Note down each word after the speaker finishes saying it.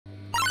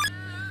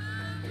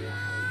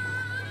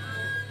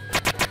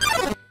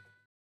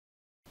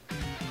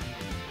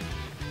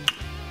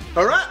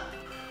Alright,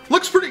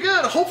 looks pretty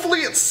good. Hopefully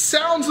it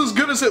sounds as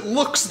good as it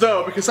looks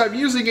though, because I'm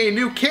using a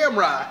new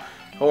camera.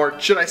 Or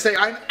should I say,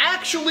 I'm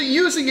actually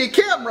using a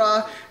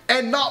camera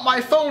and not my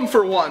phone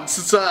for once.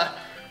 It's a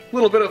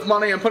little bit of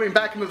money I'm putting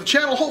back into the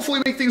channel,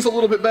 hopefully make things a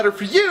little bit better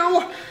for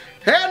you.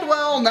 And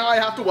well, now I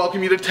have to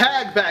welcome you to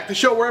Tag Back, the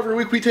show where every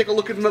week we take a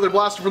look at another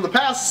blaster from the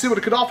past to see what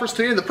it could offer us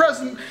today in the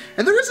present.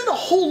 And there isn't a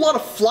whole lot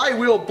of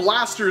flywheel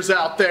blasters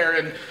out there,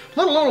 and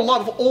let alone a lot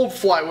of old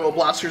flywheel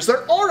blasters.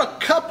 There are a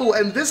couple,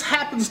 and this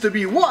happens to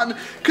be one,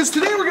 because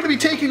today we're going to be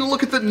taking a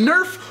look at the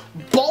NERF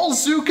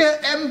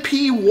Ballzooka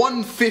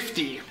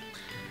MP150.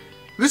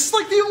 This is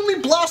like the only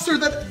blaster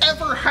that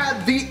ever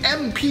had the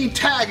MP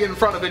tag in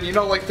front of it, you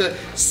know, like the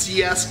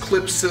CS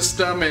clip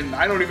system, and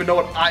I don't even know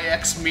what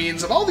IX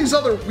means, and all these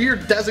other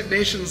weird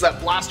designations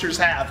that blasters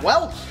have.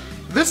 Well,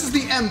 this is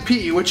the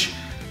MP, which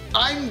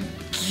I'm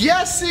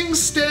guessing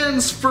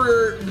stands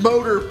for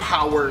motor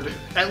powered.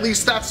 At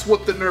least that's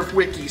what the NERF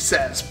Wiki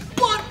says.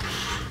 But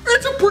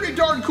it's a pretty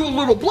darn cool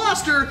little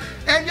blaster,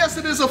 and yes,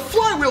 it is a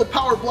flywheel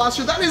powered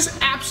blaster that is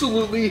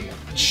absolutely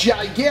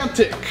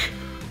gigantic.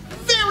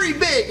 Very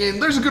big,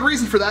 and there's a good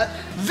reason for that.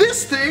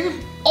 This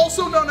thing,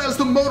 also known as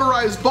the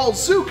Motorized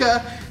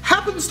Ballzooka,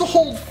 happens to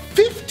hold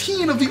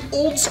 15 of the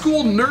old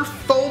school NERF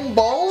foam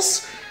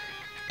balls,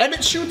 and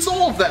it shoots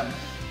all of them.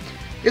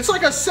 It's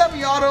like a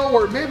semi-auto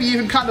or maybe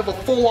even kind of a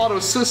full auto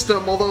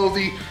system, although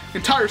the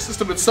entire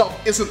system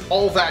itself isn't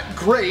all that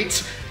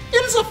great.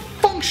 It is a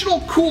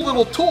functional, cool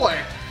little toy.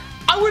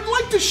 I would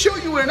like to show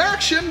you in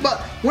action, but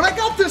when I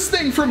got this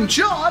thing from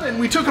John and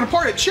we took it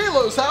apart at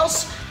Chehalis'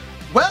 house,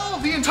 well,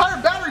 the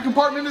entire battery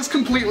compartment is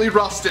completely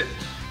rusted.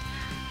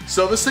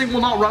 So this thing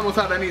will not run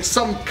without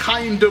some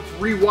kind of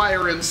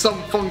rewire in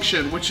some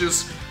function, which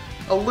is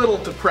a little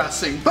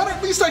depressing. But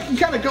at least I can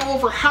kind of go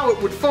over how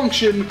it would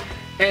function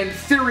and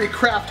theory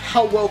craft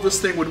how well this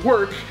thing would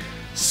work.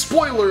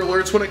 Spoiler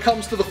alerts, when it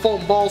comes to the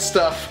foam ball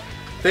stuff,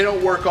 they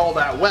don't work all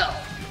that well.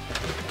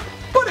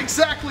 But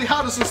exactly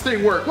how does this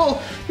thing work? Well,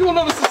 you will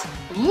notice this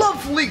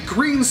lovely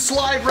green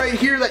slide right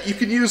here that you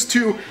can use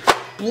to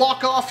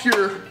block off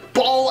your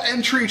ball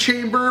entry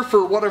chamber.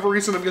 For whatever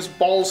reason, I guess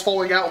balls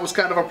falling out was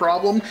kind of a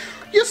problem.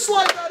 You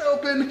slide that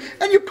open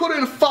and you put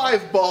in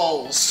 5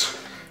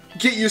 balls.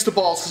 Get used to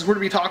balls because we're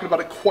going to be talking about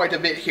it quite a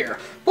bit here.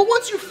 But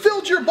once you've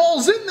filled your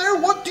balls in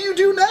there, what do you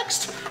do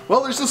next?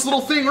 Well, there's this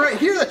little thing right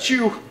here that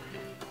you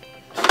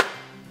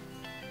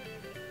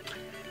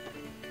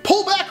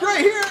pull back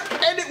right here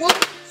and it will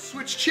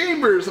switch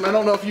chambers. And I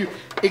don't know if you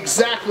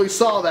exactly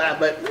saw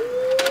that, but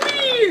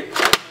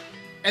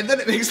and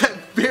then it makes that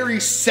very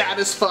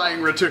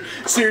satisfying return.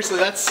 Seriously,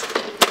 that's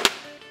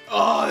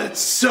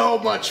so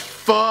much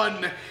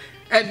fun.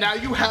 And now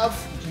you have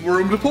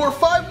room to pour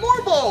 5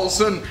 more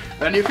balls, and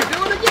then you can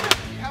do it again.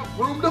 You have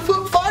room to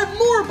put 5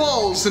 more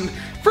balls, and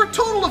for a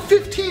total of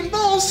 15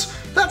 balls,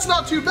 that's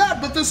not too bad,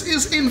 but this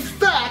is in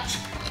fact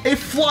a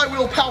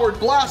flywheel powered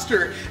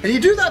blaster. And you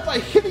do that by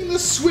hitting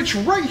this switch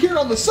right here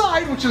on the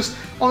side, which is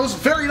on this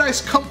very nice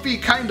comfy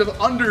kind of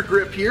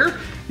undergrip here.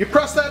 You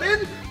press that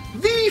in,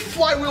 the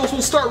flywheels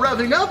will start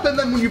revving up, and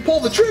then when you pull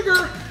the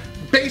trigger,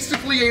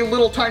 basically a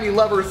little tiny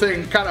lever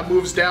thing kind of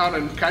moves down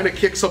and kind of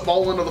kicks a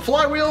ball into the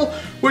flywheel,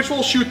 which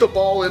will shoot the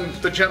ball in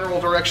the general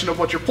direction of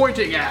what you're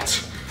pointing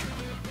at.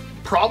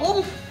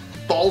 Problem?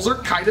 Balls are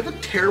kind of a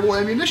terrible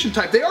ammunition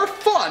type. They are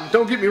fun,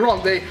 don't get me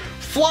wrong. They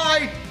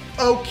fly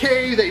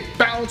okay, they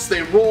bounce,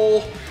 they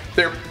roll,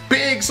 they're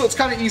big, so it's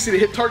kind of easy to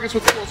hit targets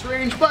with close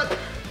range, but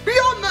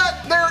beyond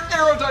that, they're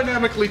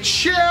aerodynamically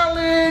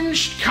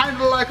challenged, kind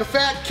of like a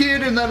fat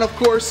kid, and then of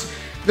course,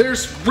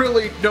 there's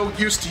really no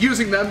use to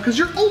using them because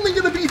you're only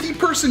going to be the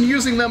person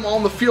using them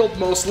on the field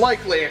most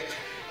likely.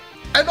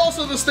 And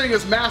also this thing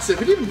is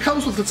massive. It even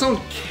comes with its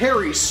own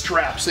carry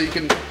strap so you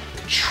can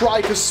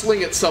try to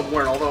sling it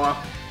somewhere, although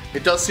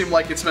it does seem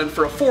like it's meant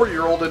for a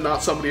 4-year-old and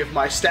not somebody of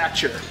my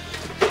stature.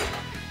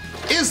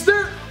 Is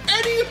there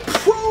any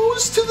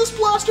pros to this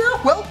blaster?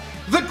 Well,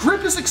 the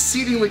grip is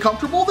exceedingly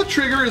comfortable, the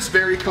trigger is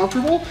very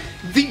comfortable,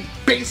 the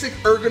basic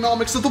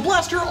ergonomics of the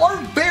blaster are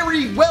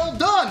very well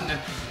done.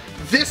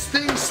 This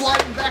thing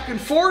sliding back and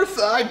forth,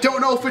 I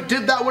don't know if it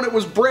did that when it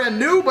was brand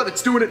new, but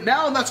it's doing it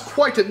now and that's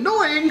quite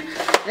annoying.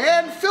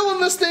 And filling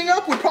this thing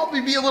up would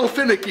probably be a little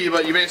finicky,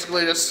 but you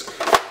basically just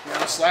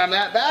slam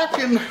that back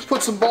and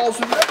put some balls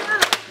in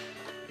there,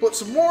 put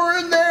some more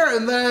in there,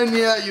 and then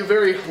yeah, you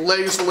very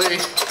lazily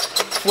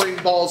fling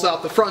balls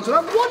out the front. And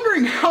I'm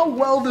wondering how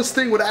well this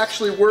thing would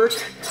actually work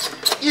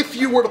if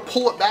you were to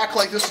pull it back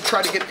like this to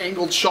try to get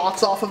angled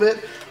shots off of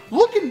it.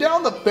 Looking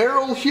down the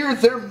barrel here,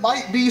 there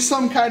might be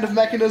some kind of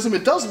mechanism.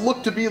 It does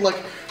look to be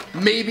like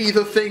maybe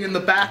the thing in the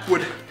back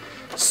would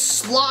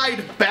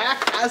slide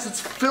back as it's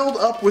filled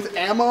up with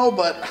ammo,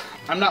 but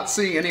I'm not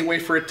seeing any way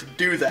for it to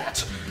do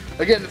that.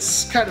 Again,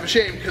 it's kind of a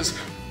shame because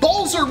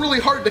balls are really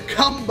hard to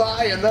come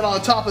by, and then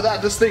on top of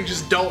that, this thing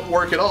just don't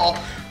work at all.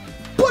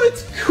 But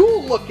it's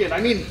cool looking.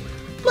 I mean,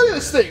 look at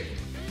this thing.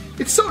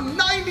 It's so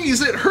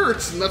 90s it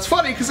hurts, and that's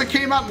funny because it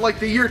came out in like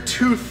the year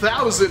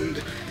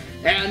 2000,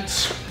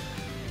 and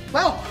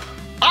well,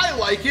 I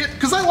like it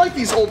because I like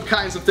these old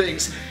kinds of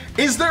things.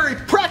 Is there a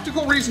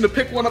practical reason to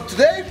pick one up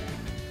today?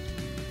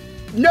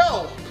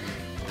 No.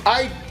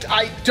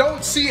 I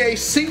don't see a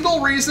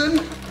single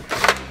reason.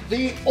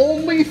 The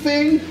only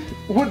thing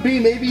would be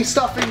maybe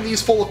stuffing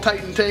these full of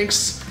Titan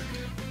tanks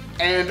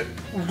and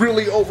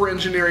really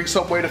over-engineering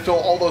some way to fill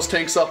all those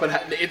tanks up, and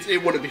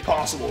it wouldn't be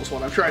possible is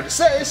what I'm trying to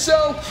say.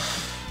 So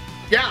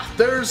yeah,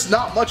 there's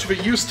not much of a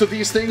use to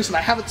these things, and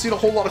I haven't seen a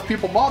whole lot of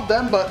people mod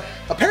them, but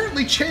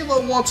apparently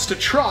Chelo wants to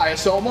try,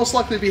 so I'll most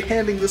likely be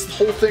handing this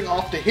whole thing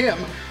off to him.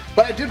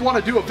 But I did want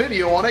to do a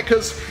video on it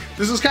because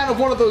this is kind of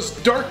one of those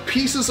dark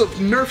pieces of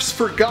NERF's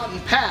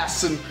forgotten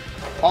past. And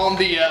on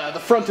the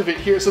front of it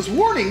here it says,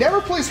 "Warning,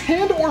 never place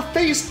hand or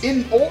face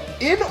in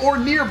or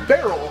near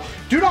barrel.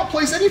 Do not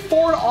place any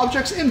foreign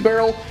objects in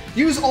barrel.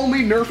 Use only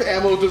NERF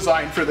ammo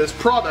designed for this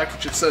product,"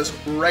 which it says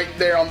right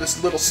there on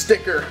this little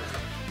sticker.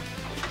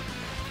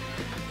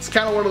 It's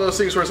kind of one of those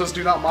things where it says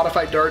do not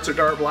modify darts or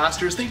dart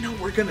blasters. They know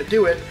we're going to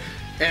do it.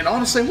 And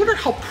honestly, I wonder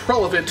how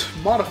relevant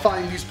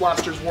modifying these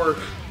blasters were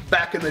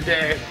back in the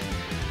day.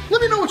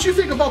 Let me know what you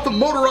think about the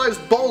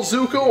Motorized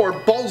Ballzooka or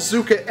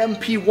Ballzooka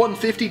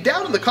MP150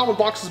 down in the comment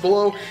boxes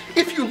below.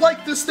 If you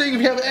like this thing,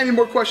 if you have any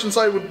more questions,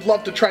 I would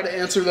love to try to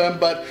answer them,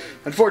 but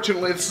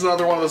unfortunately this is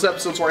another one of those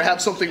episodes where I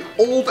have something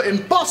old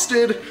and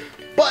busted,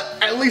 but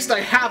at least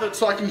I have it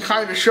so I can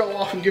kind of show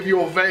off and give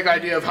you a vague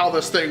idea of how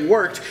this thing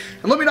worked.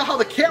 And let me know how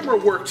the camera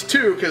worked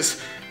too, because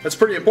that's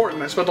pretty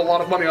important. I spent a lot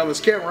of money on this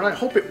camera and I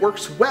hope it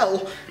works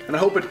well, and I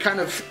hope it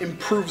kind of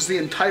improves the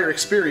entire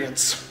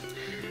experience.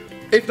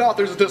 If not,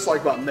 there's a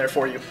dislike button there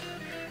for you.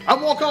 I'm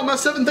Walcom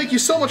S7, thank you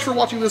so much for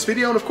watching this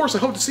video, and of course I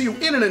hope to see you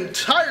in an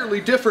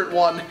entirely different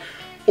one,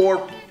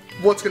 or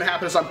what's going to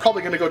happen is I'm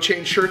probably going to go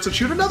change shirts and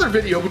shoot another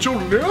video, but you'll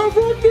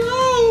never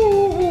know!